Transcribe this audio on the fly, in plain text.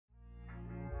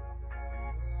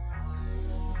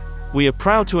We are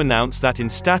proud to announce that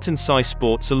InStat and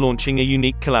SciSports are launching a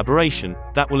unique collaboration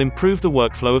that will improve the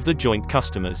workflow of the joint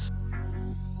customers.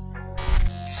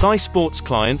 SciSports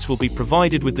clients will be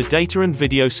provided with the data and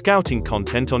video scouting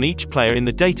content on each player in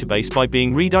the database by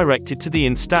being redirected to the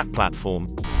InStat platform.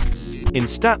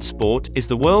 InStat Sport is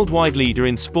the worldwide leader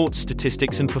in sports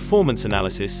statistics and performance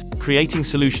analysis, creating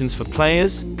solutions for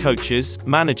players, coaches,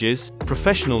 managers,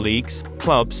 professional leagues,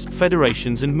 clubs,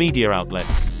 federations and media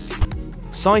outlets.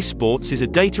 SciSports is a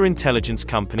data intelligence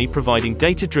company providing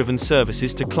data-driven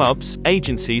services to clubs,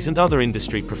 agencies and other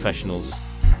industry professionals.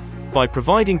 By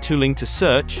providing tooling to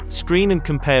search, screen and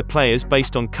compare players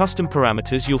based on custom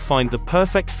parameters, you'll find the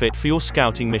perfect fit for your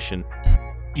scouting mission.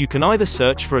 You can either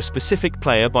search for a specific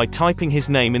player by typing his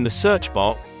name in the search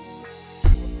bar,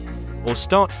 or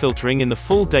start filtering in the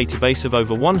full database of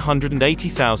over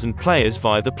 180,000 players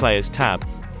via the Players tab.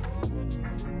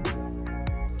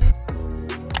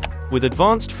 With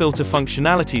advanced filter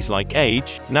functionalities like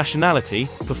age, nationality,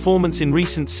 performance in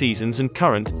recent seasons and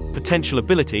current, potential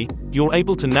ability, you're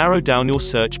able to narrow down your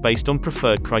search based on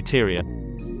preferred criteria.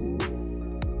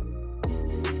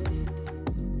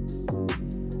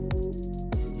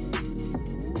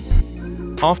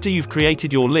 After you've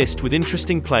created your list with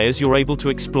interesting players, you're able to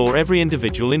explore every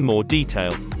individual in more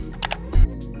detail.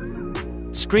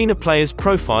 Screen a player's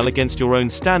profile against your own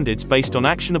standards based on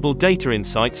actionable data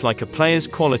insights like a player's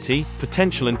quality,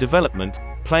 potential and development,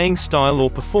 playing style or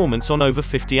performance on over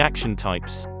 50 action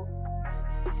types.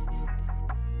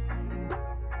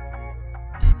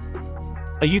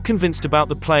 Are you convinced about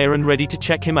the player and ready to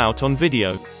check him out on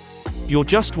video? You're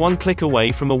just one click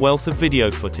away from a wealth of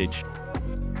video footage.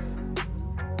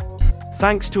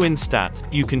 Thanks to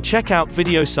InStat, you can check out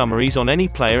video summaries on any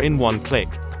player in one click.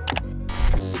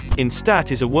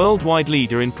 InStat is a worldwide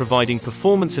leader in providing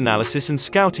performance analysis and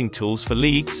scouting tools for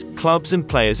leagues, clubs and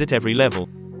players at every level.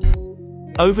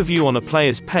 Overview on a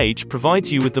player's page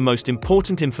provides you with the most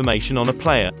important information on a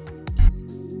player.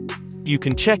 You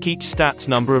can check each stats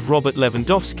number of Robert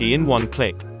Lewandowski in one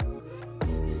click.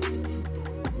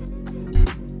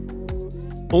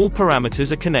 All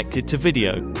parameters are connected to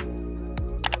video.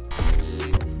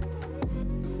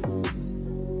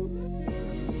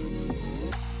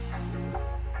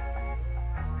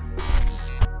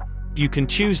 You can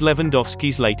choose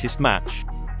Lewandowski's latest match.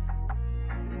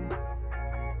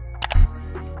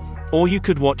 Or you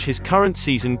could watch his current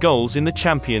season goals in the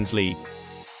Champions League.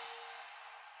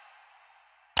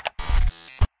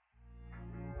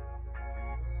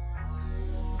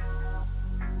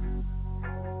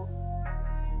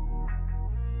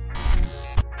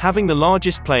 Having the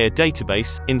largest player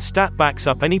database, InStat backs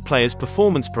up any player's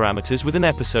performance parameters with an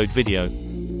episode video.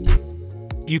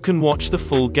 You can watch the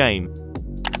full game.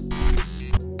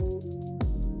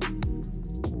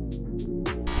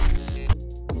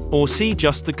 Or see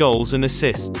just the goals and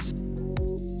assists.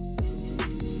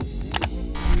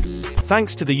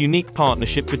 Thanks to the unique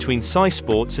partnership between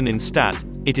SciSports and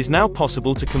InStat, it is now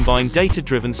possible to combine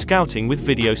data-driven scouting with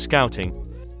video scouting.